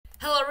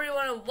Hello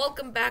everyone and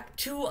welcome back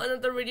to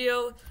another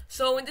video.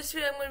 So in this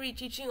video I'm going to be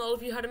teaching all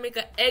of you how to make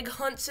an egg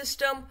hunt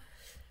system.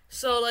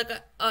 So like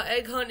a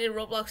egg hunt in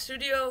Roblox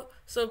Studio.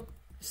 So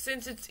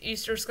since it's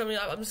Easter's coming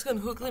up, I'm just going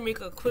to quickly make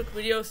a quick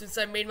video since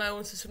I made my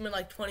own system in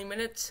like 20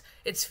 minutes.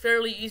 It's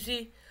fairly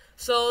easy.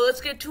 So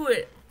let's get to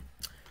it.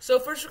 So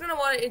first we're going to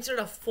want to insert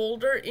a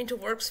folder into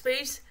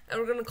workspace and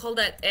we're going to call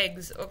that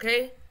eggs,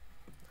 okay?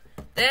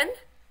 Then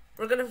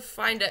we're going to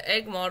find an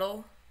egg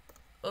model.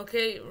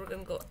 Okay, we're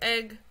going to go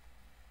egg.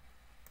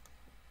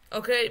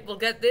 Okay, we'll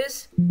get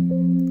this.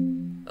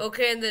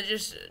 Okay, and then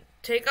just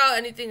take out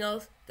anything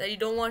else that you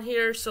don't want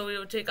here. So we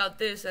will take out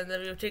this, and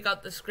then we will take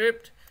out the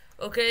script.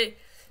 Okay,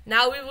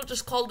 now we will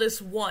just call this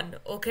 1.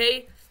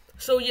 Okay,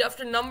 so you have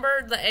to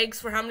number the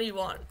eggs for how many you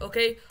want.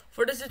 Okay,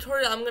 for this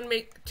tutorial, I'm gonna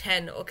make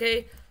 10.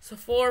 Okay, so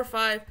 4,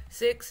 5,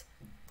 6,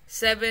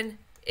 7,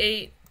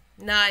 8,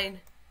 9,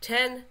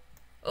 10.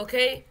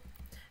 Okay,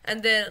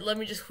 and then let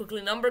me just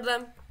quickly number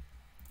them.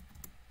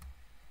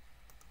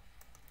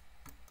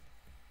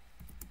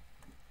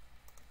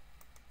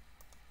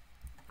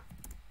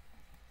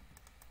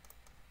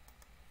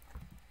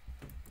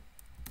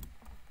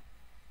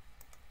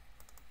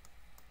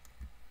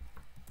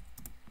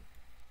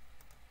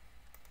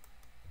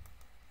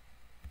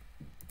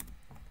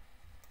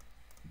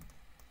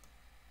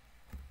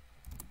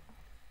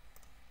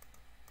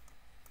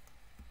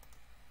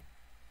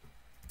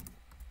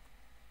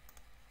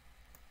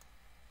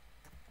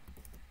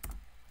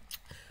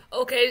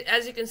 Okay,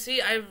 as you can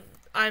see,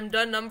 I'm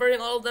done numbering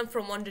all of them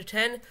from 1 to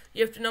 10.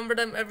 You have to number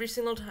them every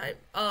single time.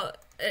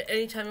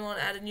 Anytime you want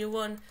to add a new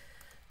one,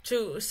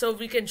 so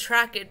we can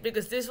track it,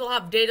 because this will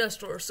have data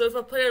stored. So if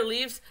a player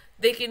leaves,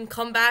 they can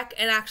come back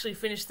and actually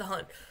finish the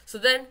hunt. So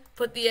then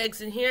put the eggs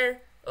in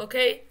here,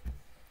 okay?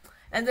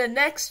 And then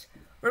next,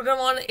 we're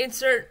gonna want to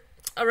insert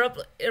a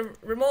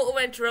remote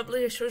event to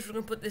replicate source. We're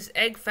gonna put this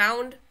egg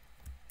found.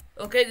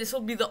 Okay, this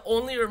will be the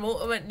only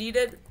remote event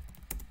needed.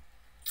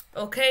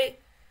 Okay.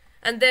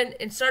 And then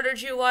in starter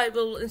GUI,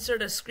 we'll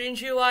insert a screen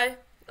GUI,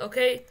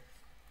 okay?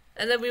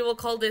 And then we will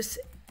call this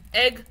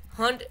egg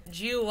hunt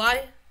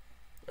GUI,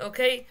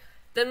 okay?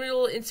 Then we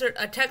will insert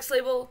a text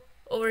label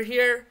over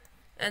here,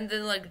 and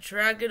then like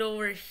drag it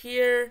over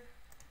here,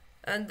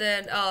 and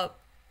then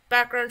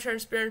background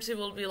transparency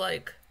will be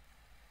like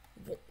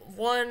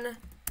 1,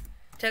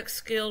 text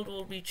scaled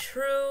will be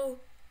true,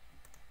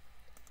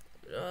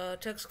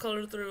 text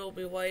color through will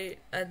be white,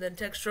 and then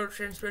text stroke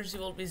transparency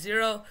will be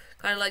 0,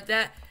 kind of like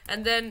that.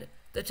 And then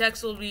the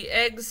text will be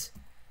eggs,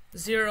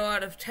 0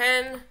 out of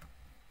 10,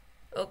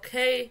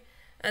 okay.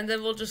 And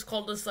then we'll just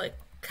call this like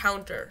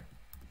counter,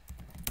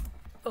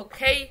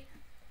 okay.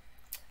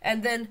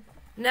 And then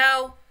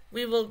now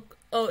we will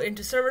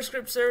into server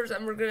script servers,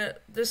 and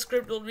this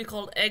script will be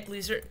called egg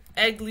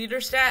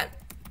leader stat.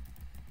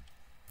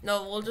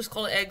 No, we'll just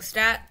call it egg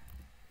stat,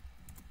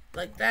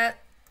 like that.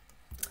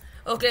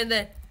 Okay, and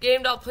then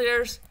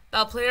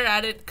game.players.player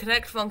added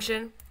connect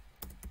function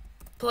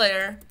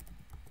player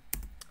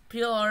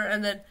PLR,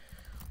 and then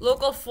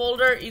local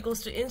folder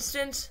equals to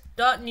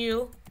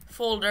instance.new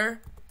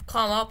folder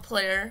comma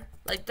player,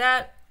 like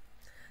that.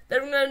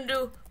 Then we're going to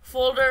do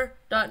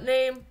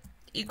folder.name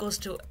equals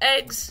to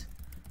eggs,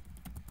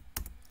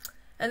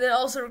 and then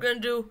also we're going to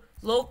do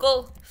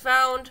local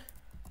found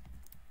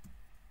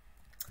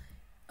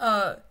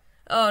no,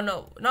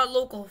 not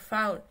local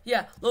found,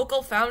 yeah,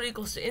 local found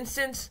equals to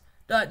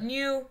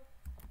instance.new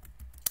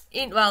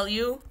int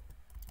value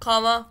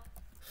comma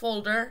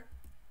folder,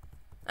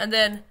 and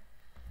then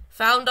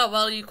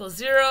found.value equals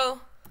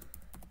 0,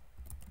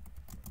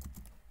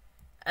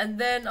 and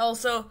then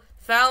also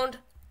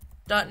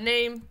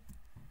found.name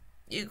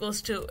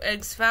equals to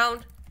eggs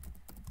found.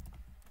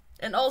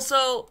 And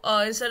also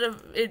instead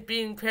of it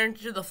being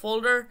parented to the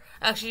folder,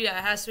 actually it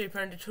has to be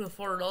parented to the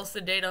folder, else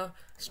the data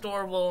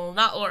store will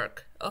not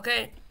work,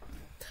 okay?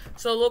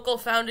 So local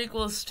found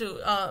equals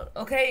to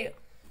okay,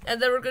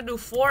 and then we're gonna do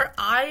for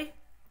I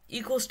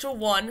equals to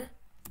 1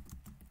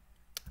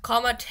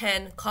 comma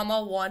 10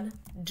 comma 1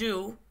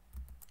 do.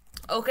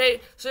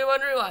 Okay, so you're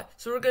wondering why.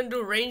 So we're gonna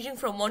do ranging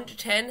from 1 to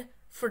 10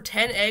 for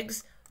 10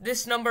 eggs.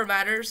 This number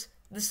matters.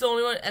 This is the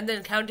only one, and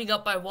then counting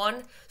up by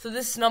 1. So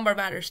this number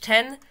matters,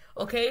 10.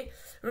 Okay,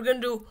 we're gonna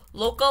do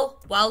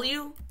local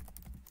value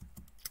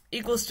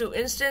equals to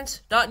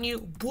instance.new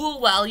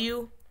bool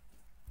value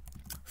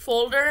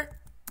folder.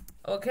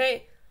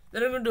 Okay,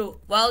 then we're gonna do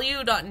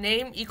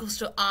value.name equals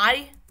to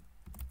I,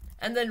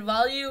 and then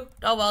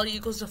value.value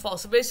equals to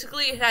false. So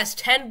basically it has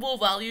 10 bool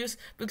values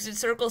because it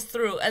circles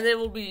through, and they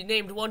will be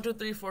named 1, 2,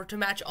 3, 4 to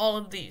match all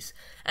of these.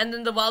 And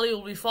then the value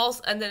will be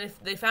false, and then if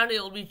they found it,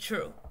 it will be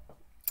true.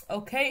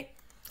 Okay,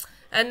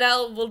 and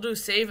now we'll do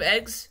save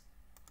eggs.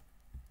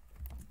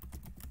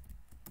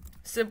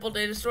 Simple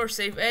data store,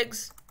 save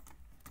eggs.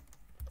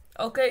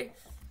 Okay,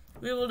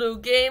 we will do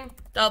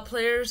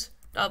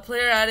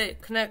game.players.player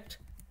added connect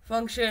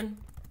function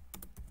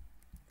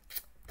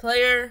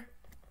player.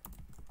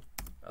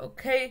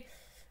 Okay,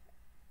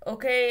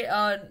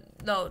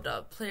 no,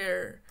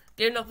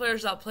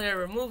 game.players.player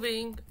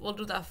removing, we'll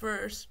do that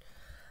first.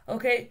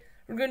 Okay,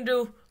 we're gonna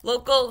do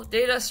local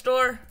data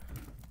store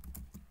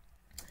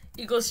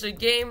equals to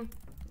game.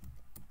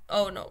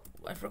 Oh no,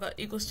 I forgot.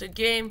 Equals to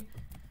game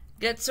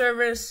get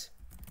service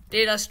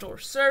data store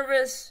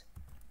service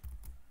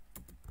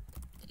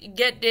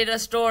get data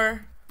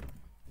store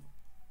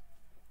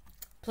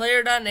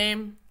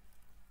player.name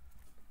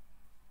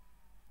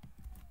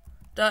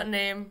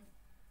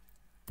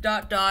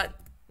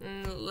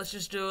let's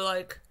just do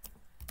like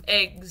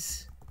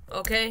eggs,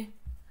 okay?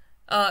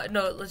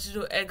 No, let's just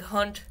do egg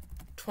hunt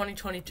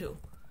 2022,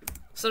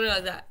 something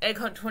like that. Egg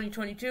hunt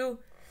 2022.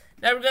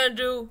 Now we're gonna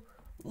do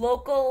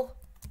local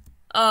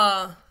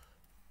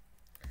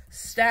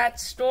stat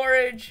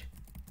storage,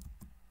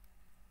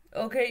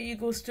 okay,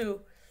 equals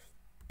to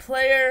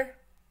player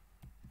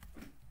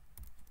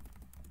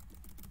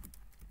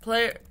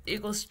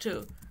equals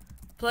to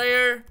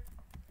player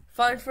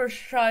find first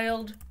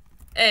child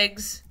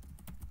eggs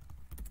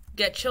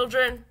get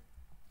children,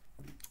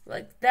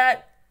 like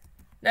that.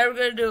 Now we're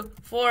gonna do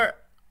for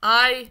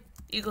I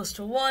equals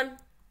to 1,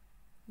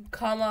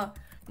 comma,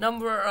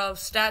 number of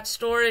stat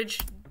storage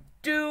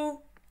do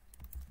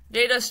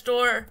data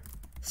store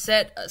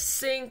set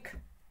async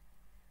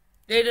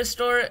data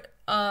store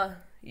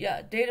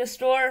data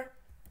store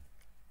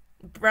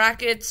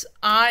brackets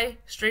I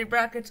straight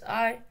brackets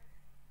I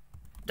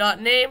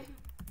dot name,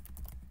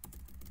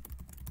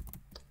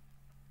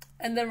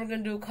 and then we're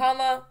gonna do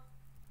comma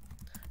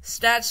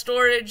stat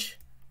storage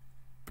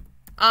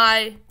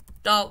I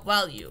dot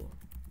value,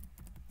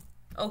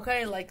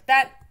 okay, like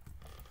that.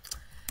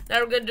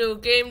 Now we're gonna do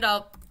game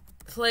dot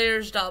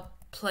players dot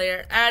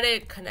player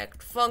added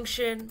connect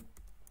function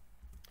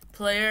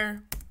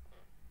player,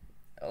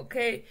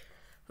 okay.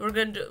 We're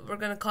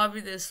gonna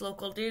copy this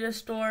local data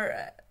store,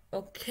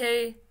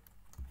 okay.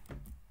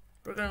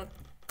 We're gonna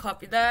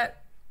copy that.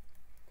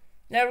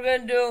 Now we're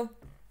gonna do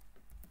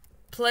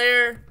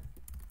player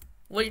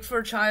wait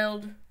for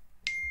child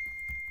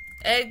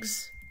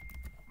eggs,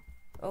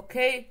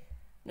 okay.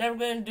 Now we're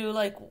gonna do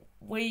like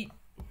wait.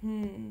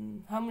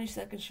 How many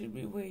seconds should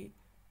we wait?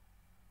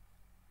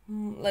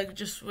 Like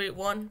just wait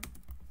 1.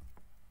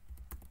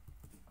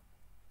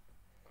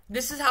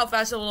 This is how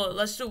fast it will load.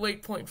 Let's do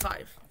wait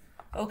 0.5.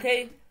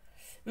 Okay.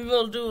 We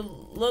will do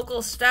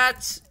local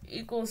stats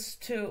equals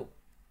to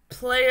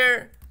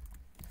player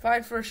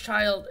find first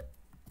child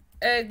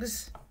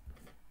eggs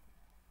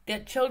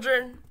get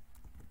children,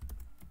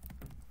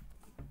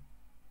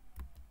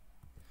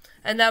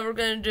 and now we're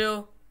gonna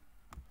do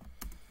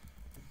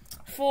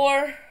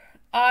for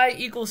I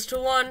equals to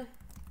 1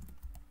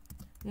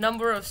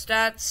 number of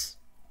stats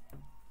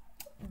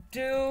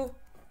do,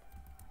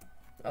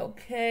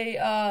 okay,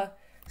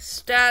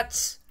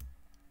 stats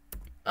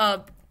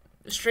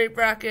straight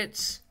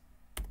brackets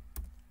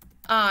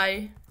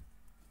I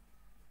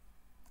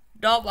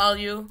dot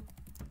value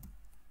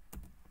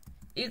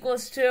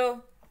equals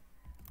to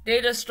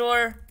data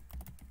store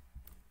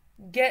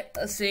get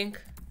async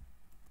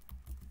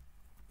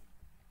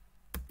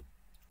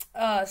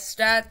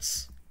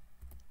stats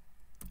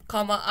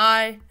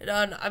comma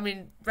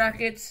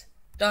brackets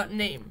dot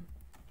name,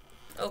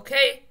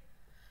 okay.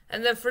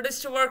 And then for this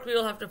to work, we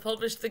will have to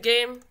publish the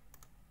game.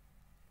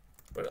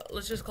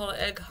 Let's just call it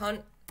egg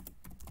hunt,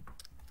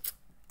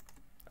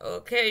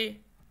 okay,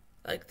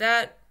 like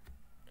that.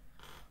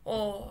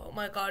 Oh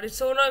my god, it's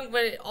so annoying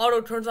when it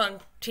auto turns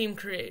on team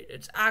create.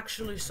 It's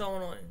actually so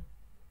annoying.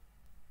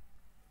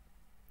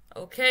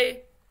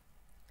 Okay,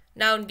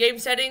 now in game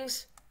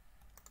settings,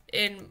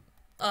 in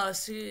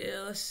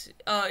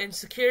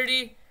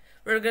security,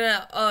 we're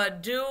gonna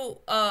do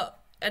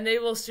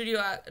enable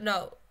studio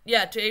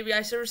to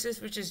API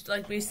services, which is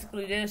like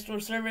basically data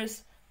store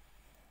service.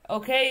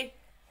 Okay,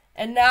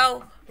 and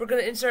now we're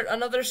gonna insert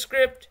another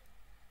script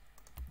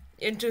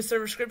into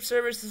server script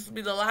service. This will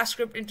be the last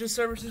script into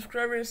server script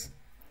service.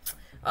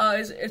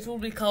 It will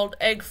be called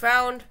egg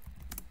found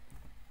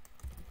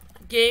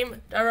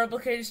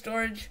game.replicated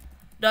storage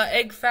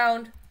egg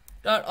found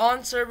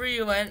on server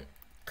event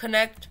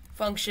connect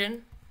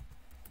function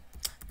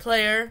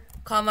player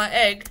comma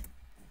egg,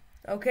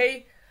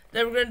 okay.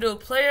 Then we're gonna do a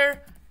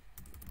player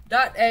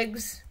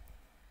eggs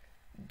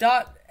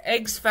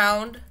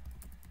found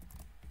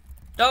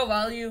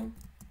value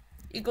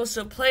equals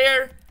to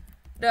player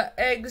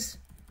eggs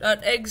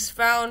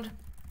found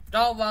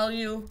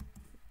value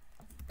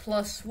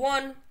plus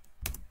 1,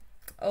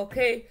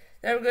 okay.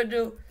 Then we're gonna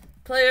do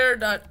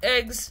player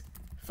eggs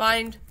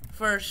find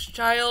first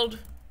child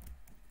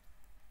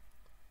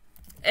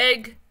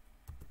egg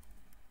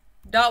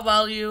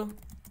value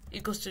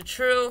equals to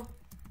true.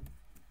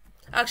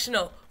 Actually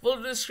no, we'll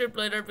do the script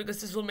later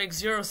because this will make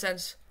 0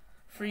 sense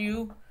for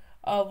you.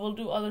 We'll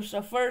do other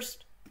stuff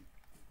first.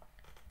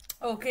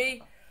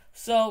 Okay,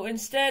 so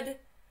instead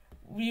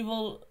we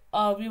will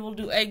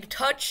do egg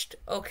touched,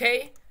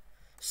 okay.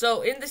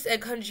 So in this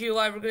egg hunt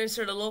GUI, we're gonna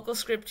insert a local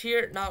script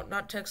here,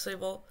 not text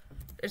label.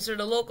 Insert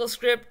a local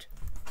script,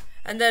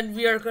 and then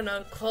we are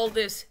gonna call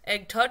this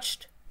egg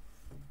touched.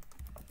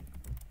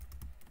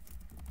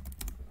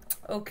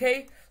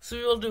 Okay, so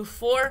we will do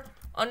for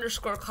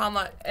underscore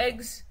comma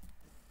eggs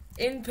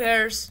in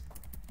pairs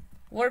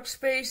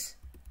workspace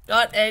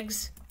dot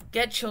eggs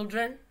get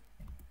children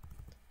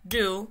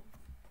do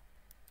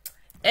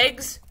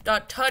eggs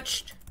dot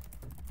touched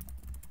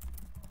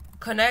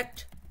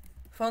connect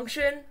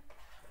function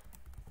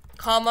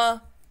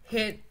comma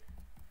hit.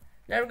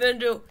 Now we're gonna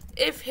do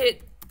if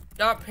hit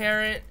dot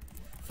parent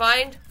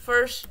find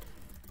first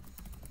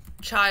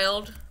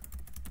child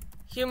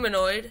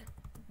humanoid,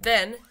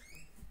 then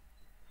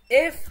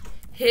if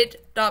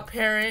hit dot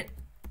parent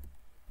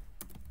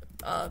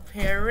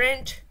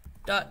parent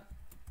dot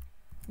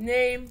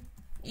name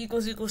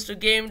equals to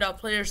game dot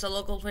players dot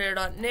local player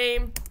dot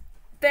name,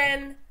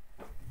 then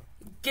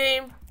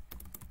game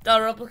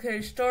dot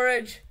replicated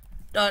storage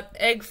dot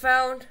egg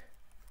found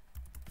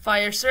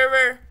fire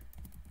server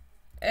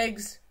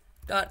eggs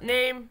dot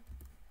name,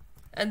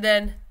 and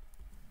then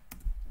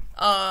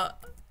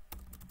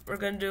we're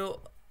gonna do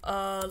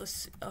let's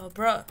see,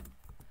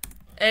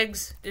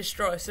 eggs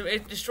destroy. So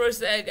it destroys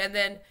the egg and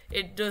then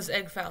it does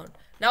egg found.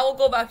 Now we'll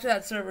go back to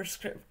that server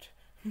script.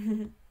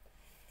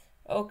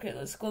 Okay,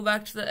 let's go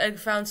back to the egg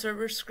found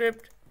server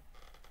script.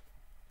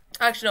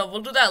 Actually, no,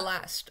 we'll do that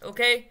last.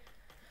 Okay.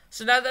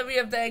 So now that we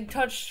have the egg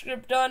touch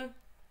script done,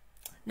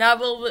 now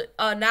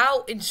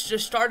now it's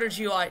just starter's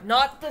UI,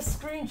 not the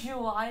screen's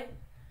UI.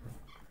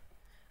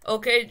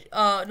 Okay,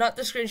 not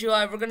the screen's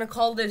UI. We're gonna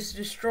call this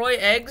destroy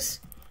eggs.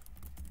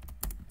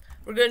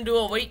 We're gonna do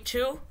a wait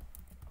too.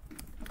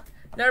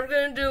 Now we're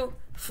gonna do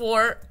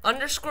for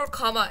underscore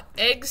comma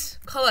eggs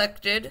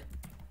collected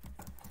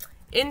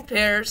in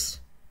pairs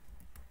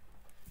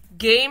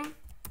game,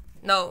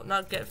 no,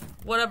 not get,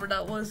 whatever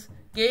that was,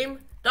 game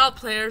dot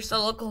players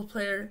dot local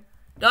player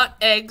dot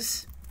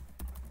eggs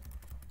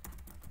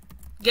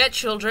get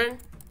children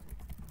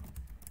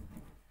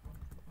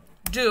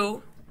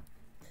do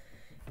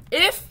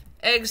if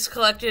eggs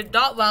collected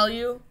dot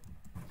value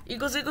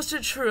equals to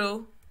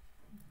true,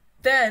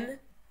 then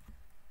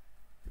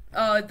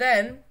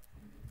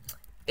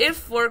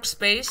if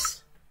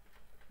workspace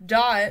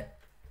dot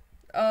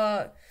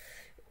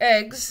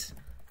eggs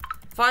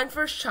find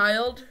first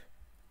child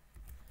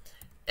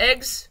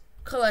eggs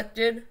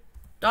collected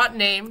dot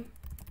name,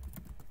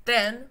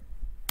 then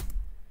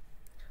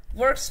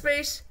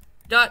workspace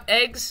dot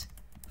eggs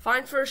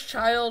find first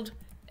child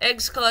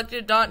eggs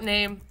collected dot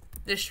name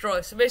destroy.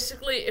 So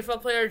basically, if a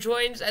player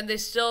joins and they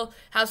still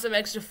have some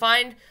eggs to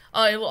find,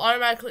 it will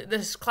automatically,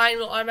 this client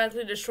will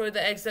automatically destroy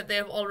the eggs that they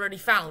have already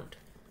found.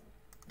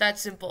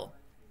 That's simple.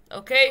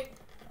 Okay.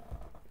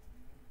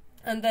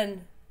 And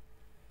then,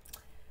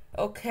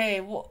 okay,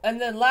 well,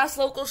 and then last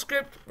local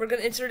script, we're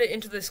gonna insert it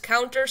into this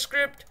counter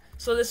script.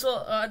 So this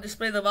will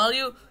display the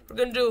value. We're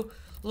gonna do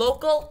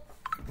local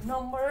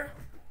number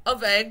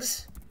of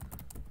eggs.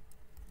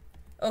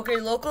 Okay,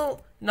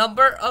 local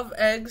number of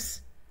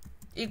eggs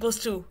equals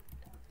to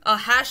a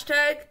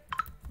hashtag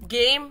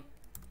game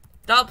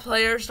dot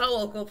players dot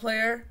local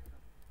player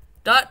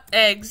dot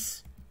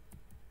eggs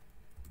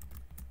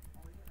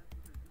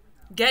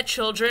get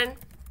children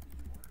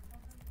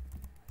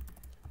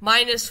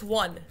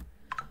 -1.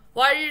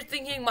 Why are you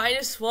thinking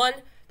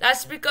 -1?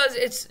 That's because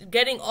it's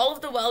getting all of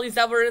the values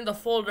that were in the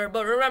folder.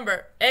 But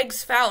remember,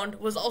 eggs found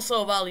was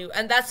also a value,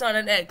 and that's not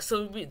an egg,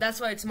 so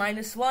that's why it's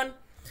 -1.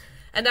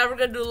 And now we're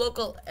gonna do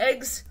local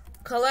eggs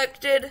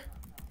collected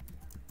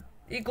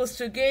equals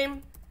to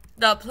game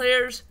dot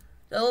players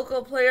dot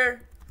local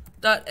player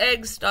dot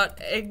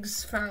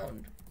eggs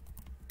found.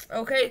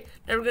 Okay,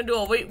 then we're gonna do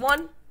a wait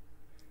one.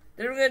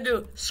 Then we're gonna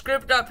do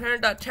script dot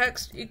parent dot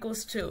text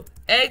equals to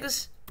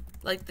eggs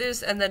like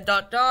this, and then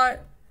dot dot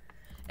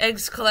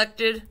eggs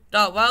collected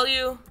dot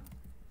value,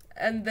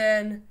 and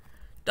then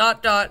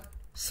dot dot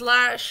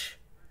slash,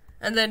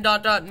 and then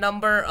dot dot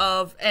number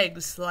of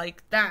eggs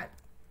like that.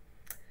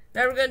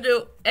 Now we're gonna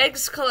do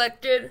eggs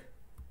collected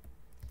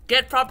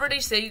get property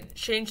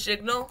change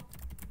signal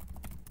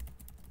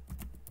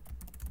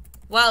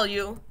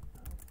value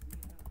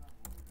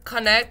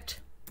connect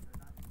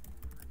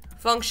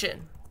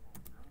function.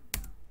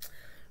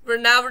 We're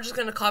just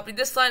gonna copy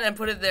this line and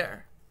put it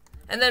there.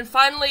 And then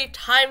finally,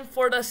 time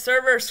for the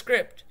server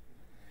script.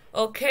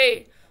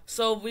 Okay,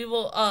 so we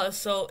will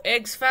so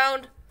eggs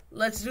found,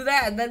 let's do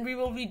that and then we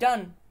will be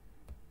done.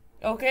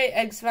 Okay,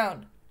 eggs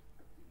found.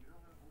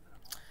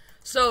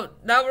 So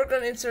now we're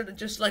gonna insert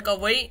just like a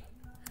wait.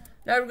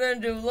 Now we're gonna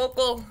do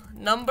local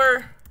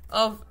number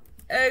of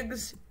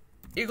eggs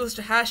equals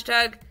to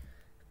hashtag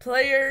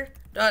player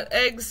dot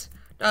eggs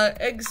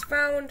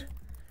found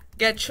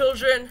get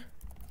children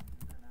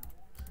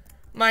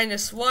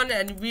 -1,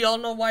 and we all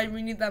know why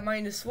we need that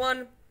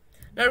 -1.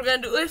 Now we're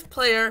gonna do if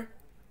player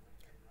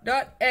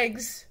dot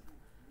eggs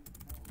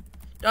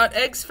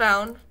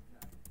found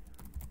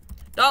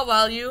dot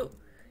value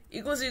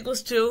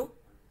equals to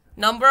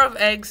number of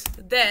eggs,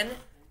 then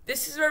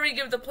this is where we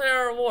give the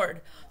player a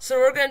reward. So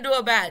we're gonna do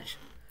a badge.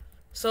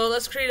 So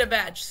let's create a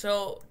badge.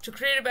 So to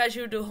create a badge,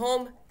 you do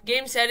home,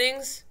 game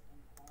settings,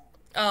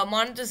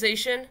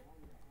 monetization,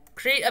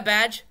 create a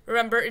badge.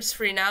 Remember, it's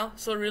free now,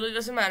 so it really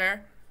doesn't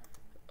matter.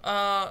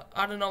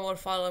 I don't know what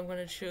file I'm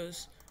gonna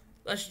choose.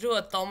 Let's do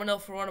a thumbnail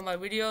for one of my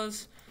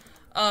videos.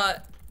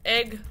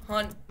 Egg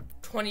hunt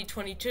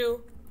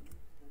 2022.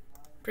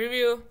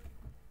 Preview.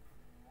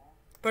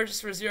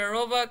 Purchase for 0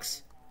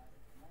 Robux.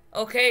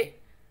 Okay.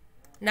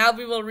 Now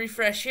we will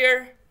refresh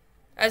here,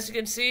 as you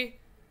can see.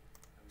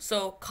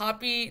 So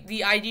copy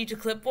the ID to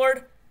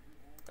clipboard.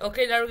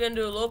 Okay, now we're going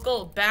to do a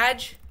local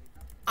badge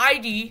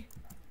ID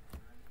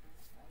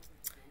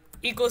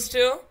equals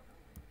to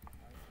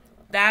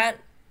that.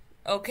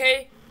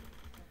 Okay.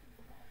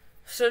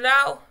 So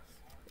now,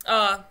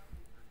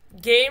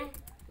 game,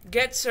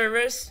 get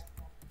service,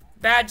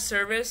 badge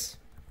service,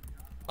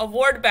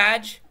 award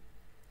badge,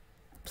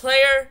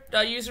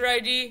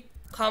 player.userid,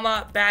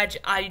 comma, badge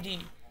ID.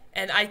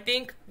 And I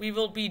think we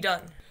will be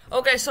done.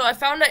 Okay, so I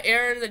found an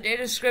error in the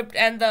data script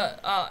and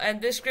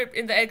this script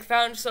in the egg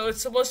found. So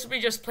it's supposed to be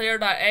just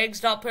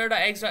player.eggs, not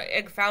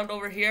player.eggs.egg found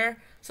over here.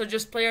 So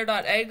just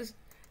player.eggs,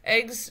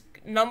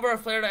 number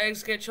of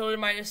player.eggs get children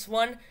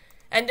 -1.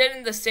 And then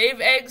in the save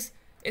eggs,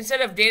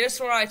 instead of data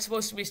store I, it's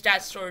supposed to be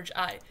stat storage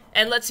I.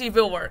 And let's see if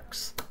it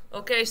works.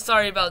 Okay,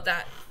 sorry about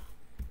that.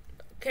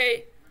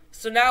 Okay,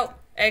 so now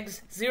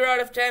eggs 0 out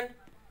of 10.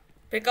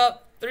 Pick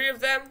up 3 of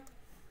them.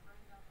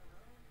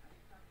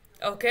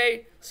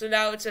 Okay, so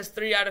now it says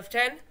 3 out of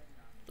 10.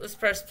 Let's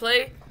press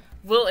play.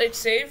 Will it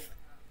save?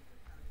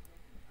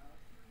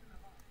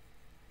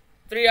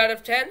 3 out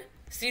of 10.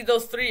 See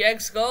those 3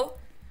 eggs go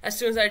as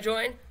soon as I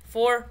join.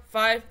 4,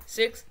 5,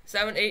 6,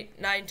 7, 8,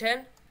 9,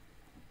 10.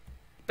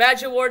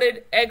 Badge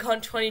awarded, Egg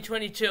Hunt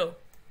 2022.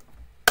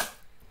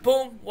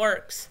 Boom,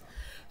 works.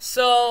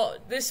 So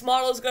this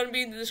model is going to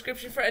be in the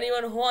description for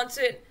anyone who wants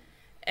it.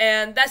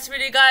 And that's the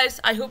video, guys.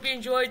 I hope you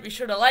enjoyed. Be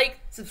sure to like,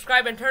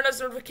 subscribe, and turn on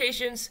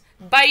notifications.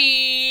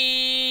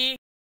 Bye!